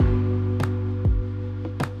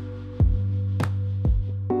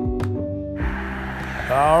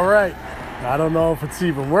All right. I don't know if it's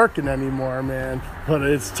even working anymore, man, but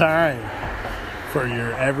it's time for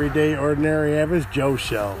your everyday, ordinary, average Joe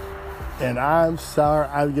show. And I'm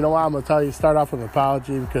sorry. You know what? I'm going to tell you, start off with an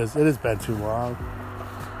apology because it has been too long.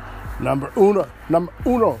 Number uno.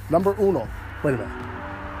 Wait a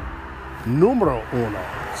minute. Numero uno.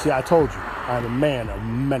 See, I told you, I'm a man of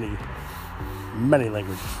many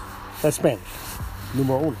languages. That's Spanish.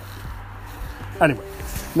 Numero uno. Anyway,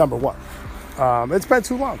 number one. It's been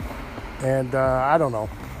too long. And I don't know.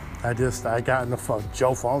 I got in the funk.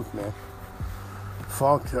 Joe Funk, man.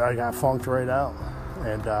 I got funked right out.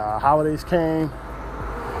 And holidays came.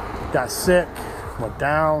 Got sick. Went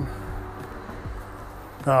down.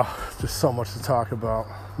 Oh, just so much to talk about.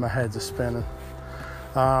 My head's a spinning.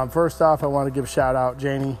 First off, I want to give a shout out,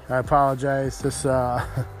 Janie. I apologize. This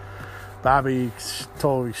Bobby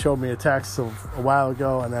showed me a text a while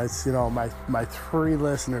ago, and that's, my 3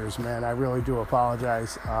 listeners, man. I really do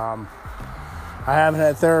apologize. I haven't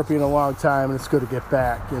had therapy in a long time, and it's good to get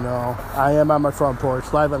back. I am on my front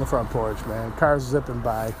porch, live on the front porch, man. Cars zipping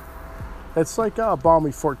by. It's like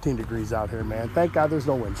balmy 14 degrees out here, man. Thank God there's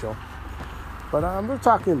no wind chill. But we're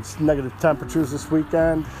talking negative temperatures this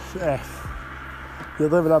weekend. You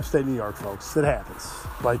live in upstate New York, folks. It happens.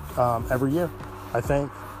 Like every year, I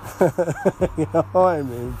think.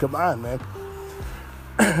 Come on, man.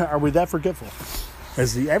 Are we that forgetful?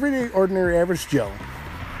 As the everyday, ordinary, average Joe,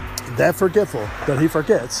 that forgetful that he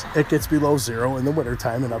forgets it gets below zero in the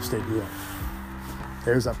wintertime in upstate New York.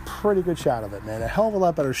 There's a pretty good shot of it, man. A hell of a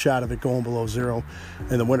lot better shot of it going below zero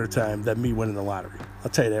in the wintertime than me winning the lottery. I'll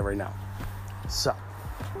tell you that right now. So,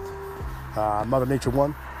 Mother Nature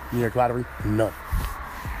won, New York lottery, none.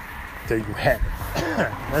 There you have it.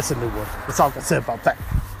 That's a new one. That's all I can say about that.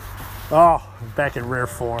 Oh, back in rare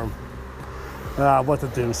form. What the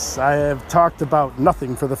deuce. I have talked about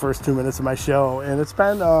nothing for the first 2 minutes of my show, and it's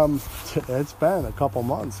been a couple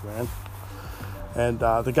months, man. And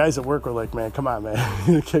the guys at work were like, man, come on, man.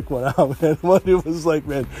 You kick one out, man. One dude was like,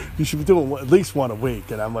 man, you should be doing at least one a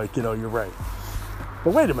week. And I'm like, you're right.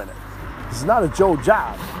 But wait a minute. This is not a Joe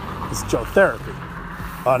job. It's Joe therapy.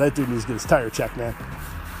 Oh, that dude needs to get his tire checked, man.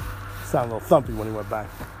 Sounded a little thumpy when he went by.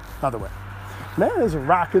 Other way. Man, it's a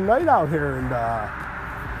rocking night out here in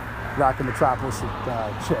rocking metropolis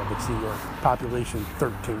at Chad. It's the population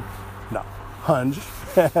 13. No, Hunge.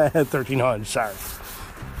 1300, sorry.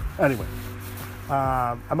 Anyway,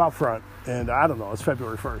 I'm out front, and I don't know, it's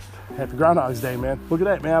February 1st. Happy Groundhog's Day, man. Look at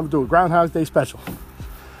that, man. I'm doing a Groundhog's Day special.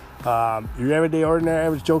 Your everyday, ordinary,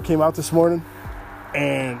 average Joe came out this morning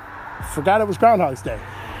and forgot it was Groundhog's Day.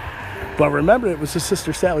 But remember, it was his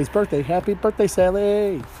sister Sally's birthday. Happy birthday,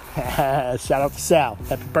 Sally. Shout out to Sal.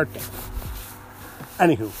 Happy birthday.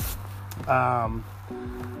 Anywho,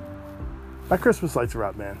 my Christmas lights are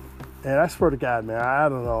up, man. And I swear to God, man, I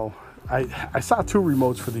don't know. I saw 2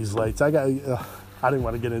 remotes for these lights. I didn't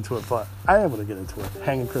want to get into it, but I am going to get into it.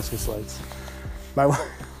 Hanging Christmas lights. My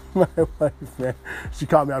wife, man, she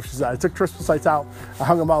called me up. She said, I took Christmas lights out. I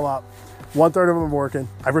hung them all up. 1/3 of them were working.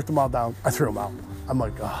 I ripped them all down. I threw them out. I'm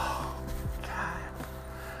like, oh, God.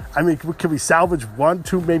 I mean, can we salvage 1,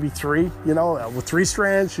 2, maybe 3, with 3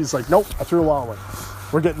 strands? She's like, nope, I threw them all away.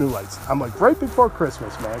 We're getting new lights. I'm like, right before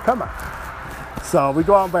Christmas, man. Come on. So we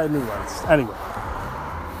go out and buy new lights. Anyway,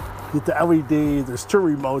 get the LED. There's 2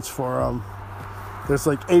 remotes for them. There's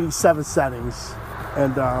like 87 settings.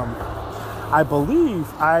 And I believe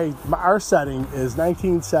our setting is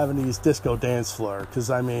 1970s disco dance floor. Because,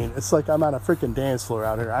 it's like I'm on a freaking dance floor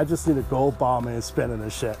out here. I just need a gold ball, man, spinning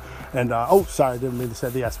this shit. And, sorry, I didn't mean to say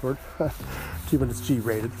the S word. Keeping it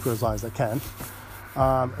G-rated for as long as I can.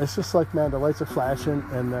 It's just like, man, the lights are flashing,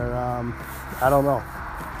 and they're, I don't know.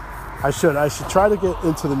 I should try to get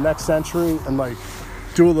into the next century and,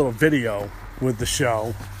 do a little video with the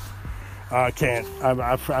show. I can't.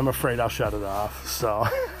 I'm afraid I'll shut it off. So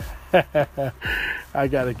I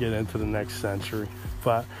got to get into the next century.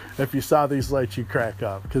 But if you saw these lights, you'd crack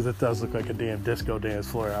up because it does look like a damn disco dance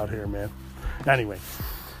floor out here, man. Anyway,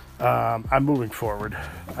 I'm moving forward.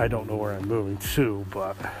 I don't know where I'm moving to,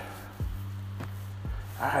 but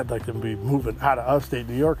I'd like to be moving out of upstate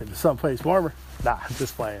New York into someplace warmer. Nah, I'm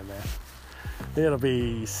just playing, man. It'll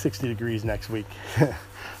be 60 degrees next week.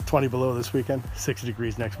 20 below this weekend, 60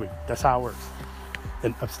 degrees next week. That's how it works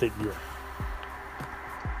in upstate New York.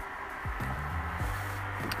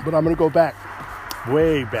 But I'm going to go back,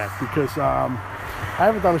 way back, because I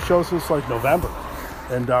haven't done a show since November.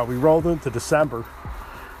 And we rolled into December.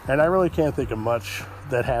 And I really can't think of much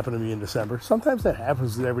that happened to me in December. Sometimes that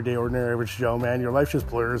happens with everyday, ordinary, average Joe, man. Your life just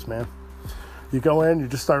blurs, man. You go in, you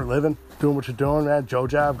just start living, doing what you're doing, man. Joe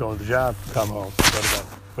job, going to the job, come home, go to bed.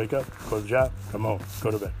 wake up, go to the job, come home,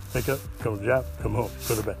 go to bed. Wake up, go to the job, come home,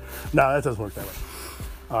 go to bed. No, that doesn't work that way.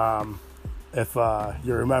 If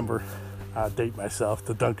you remember, I date myself,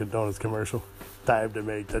 the Dunkin' Donuts commercial. Time to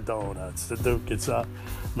make the donuts. The Duke gets up,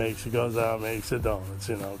 he goes out, makes the donuts,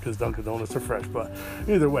 because Dunkin' Donuts are fresh. But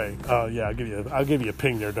either way, yeah, I'll give you a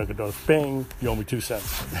ping there, Dunkin' Donuts. Bing, you owe me 2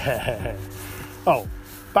 cents. Oh,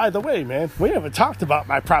 by the way, man, we haven't talked about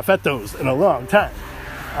my Profetos in a long time.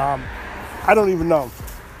 I don't even know.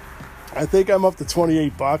 I think I'm up to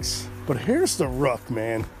 $28, but here's the rook,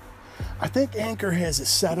 man. I think Anchor has it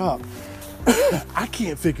set up. I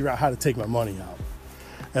can't figure out how to take my money out.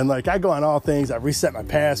 And like, I go on all things, I reset my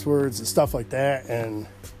passwords and stuff like that, and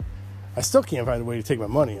I still can't find a way to take my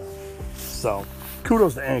money out. So,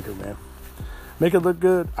 kudos to Anchor, man. Make it look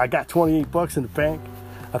good. I got $28 in the bank.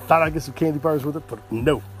 I thought I'd get some candy bars with it, but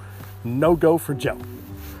no go for Joe,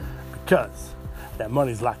 because that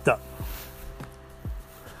money's locked up.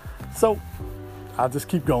 So, I'll just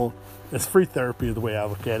keep going. It's free therapy the way I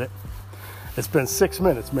look at it. It's been 6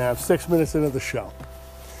 minutes, man. I'm 6 minutes into the show.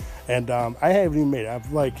 And I haven't even made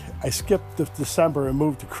it. I skipped December and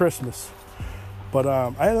moved to Christmas. But I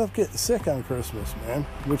ended up getting sick on Christmas, man,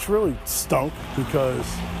 which really stunk because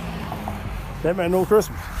that meant no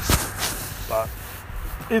Christmas. But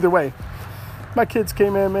either way, my kids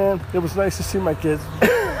came in, man. It was nice to see my kids.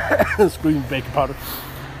 Squeezing baking powder.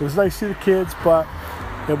 It was nice to see the kids, but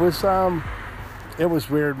it was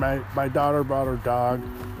weird. My daughter brought her dog,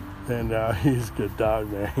 and he's a good dog,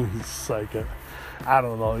 man. He's like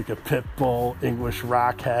like a pit bull, English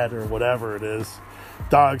rockhead, or whatever it is.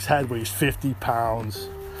 Dog's head weighs 50 pounds.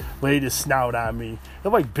 Laid his snout on me.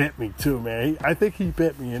 It bit me too, man. I think he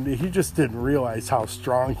bit me, and he just didn't realize how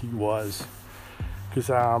strong he was.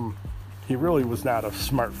 Because he really was not a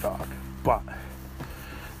smart dog. But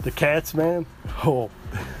the cats, man,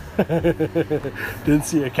 didn't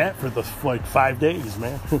see a cat for 5 days,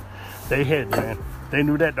 man. They hid, man. They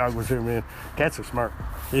knew that dog was here, man. Cats are smart.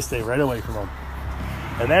 They stay right away from them.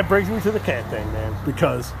 And that brings me to the cat thing, man.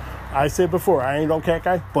 Because I said before, I ain't no cat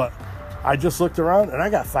guy, but I just looked around and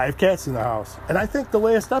I got 5 cats in the house. And I think the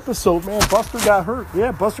last episode, man, Buster got hurt.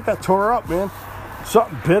 Yeah, Buster got tore up, man.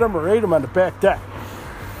 Something bit him or ate him on the back deck.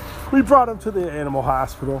 We brought him to the animal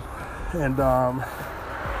hospital. And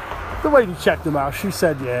the lady checked him out. She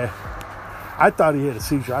said, yeah, I thought he had a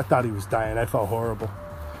seizure. I thought he was dying. I felt horrible.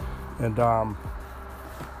 And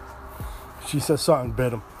she said something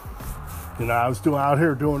bit him. I was out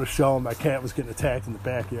here doing a show, and my cat was getting attacked in the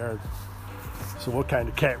backyard. So what kind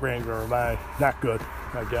of cat wrangler am I? Not good,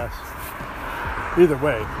 I guess. Either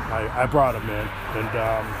way, I brought him in,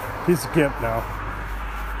 and he's a gimp now.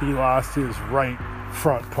 He lost his right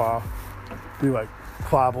front paw. He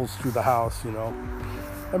clobbles through the house,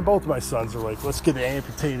 And both my sons are like, let's get it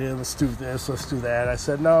amputated, let's do this, let's do that. I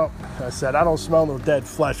said, no. I don't smell no dead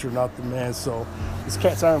flesh or nothing, man. So this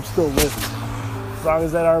cat's arm's still living. As long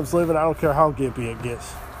as that arm's living, I don't care how gimpy it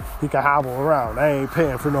gets. He can hobble around. I ain't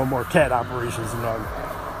paying for no more cat operations and nothing.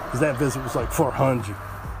 Because that visit was $400.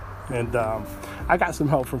 And I got some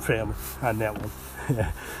help from family on that one.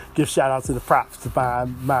 Give shout out to the props to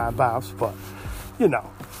my Bobs. But,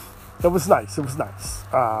 it was nice. It was nice.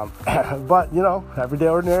 But, everyday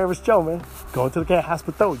ordinary average Joe, man. Going to the cat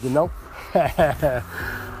hospital,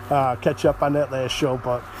 Catch up on that last show,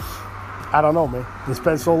 but I don't know, man. It's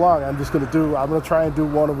been so long. I'm going to try and do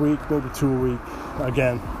 1 a week, maybe 2 a week.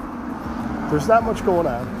 Again, there's not much going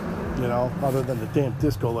on, other than the damn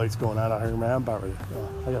disco lights going on out here, man. I'm about ready.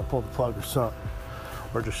 I got to pull the plug or something.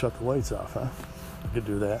 Or just shut the lights off, huh? I could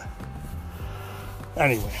do that.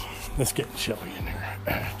 Anyway, it's getting chilly in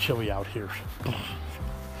here. Chilly out here.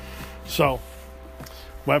 So,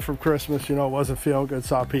 went from Christmas, wasn't feeling good,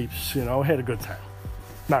 saw peeps, had a good time.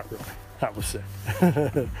 Not really. I was sick.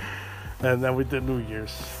 And then we did New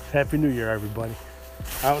Year's. Happy New Year, everybody.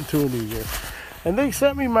 Out into a new year. And they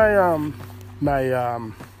sent me my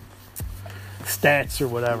stats or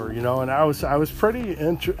whatever, and I was pretty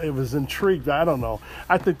intrigued. I don't know.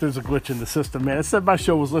 I think there's a glitch in the system, man. It said my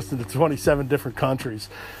show was listened to 27 different countries,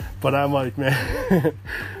 but I'm like, man,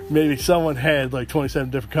 maybe someone had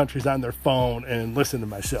 27 different countries on their phone and listened to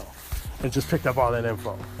my show and just picked up all that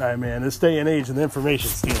info. All right, man, this day and age and information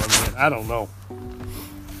stealing, man, I don't know.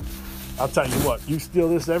 I'll tell you what, you steal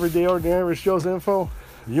this everyday ordinary show's info,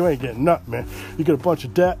 you ain't getting nothing, man. You get a bunch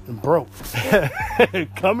of debt and broke.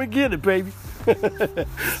 Come and get it, baby.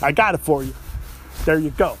 I got it for you. There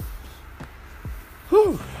you go.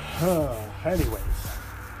 Whew. Anyways,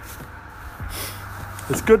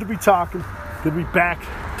 it's good to be talking. Good to be back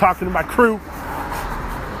talking to my crew.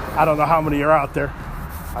 I don't know how many are out there.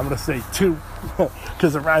 I'm going to say 2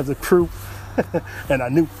 because it rhymes with crew. And I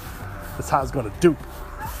knew that's how I was going to do.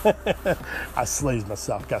 I slayed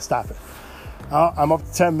myself. Got to stop it. I'm up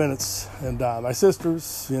to 10 minutes. And my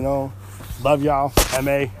sisters, love y'all.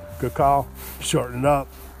 MA, good call. Shorten it up.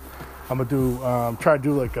 I'm going to try to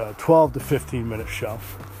do like a 12 to 15 minute show.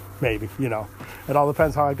 Maybe, It all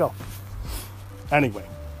depends how I go. Anyway,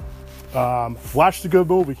 watch the good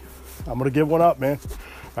movie. I'm going to give one up, man.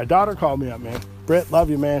 My daughter called me up, man. Britt, love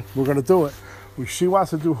you, man. We're going to do it. She wants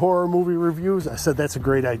to do horror movie reviews. I said, that's a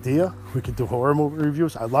great idea. We could do horror movie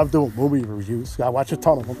reviews. I love doing movie reviews. I watch a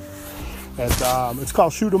ton of them. And it's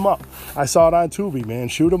called Shoot 'Em Up. I saw it on Tubi, man.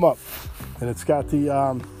 Shoot 'Em Up. And it's got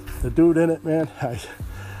the dude in it, man.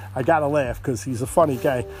 I got to laugh because he's a funny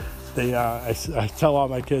guy. I tell all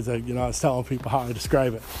my kids, I was telling people how I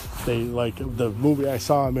describe it. They like the movie I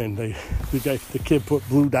saw him in. The kid put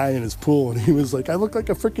blue dye in his pool, and he was like, "I look like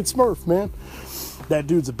a freaking Smurf, man." That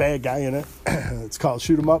dude's a bad guy in it. It's called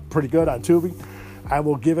Shoot 'Em Up. Pretty good on Tubi. I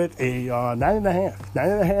will give it a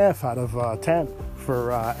 9.5 out of 10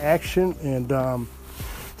 for action, and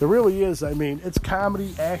there really is. I mean, it's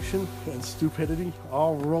comedy, action, and stupidity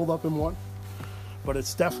all rolled up in one. But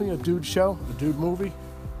it's definitely a dude show, a dude movie.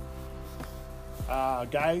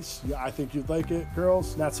 Guys, I think you'd like it.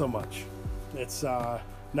 Girls, not so much. It's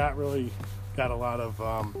not really got a lot of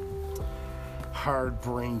hard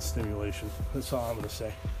brain stimulation. That's all I'm going to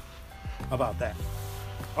say about that.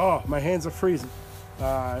 Oh, my hands are freezing.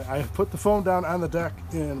 I put the phone down on the deck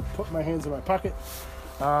and put my hands in my pocket.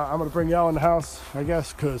 I'm going to bring y'all in the house, I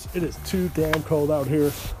guess, because it is too damn cold out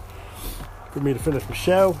here for me to finish the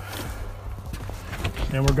show.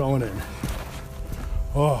 And we're going in.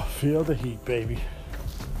 Oh, feel the heat, baby.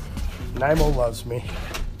 Nimo loves me.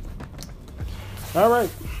 All right.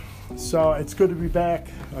 So it's good to be back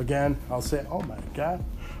again. I'll say, oh my God.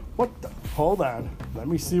 Hold on. Let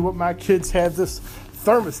me see what my kids have this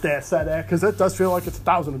thermostat set at, because it does feel like it's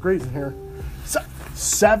 1,000 degrees in here.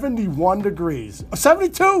 71 degrees.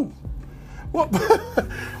 72. What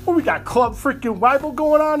we got Club freaking Weibo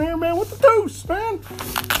going on here, man? What the deuce, man?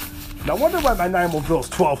 No wonder why my Nimo bill's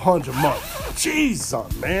 $1,200 a month. Jeez,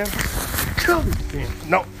 man. Kill me, damn.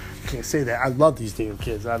 No, can't say that. I love these damn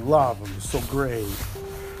kids. I love them. They're so great.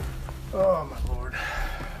 Oh, my Lord.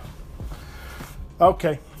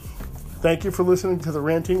 Okay. Thank you for listening to the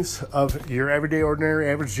rantings of your everyday, ordinary,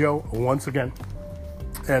 average Joe once again.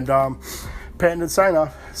 And patented sign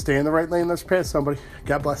off. Stay in the right lane. Let's pass somebody.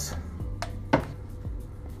 God bless.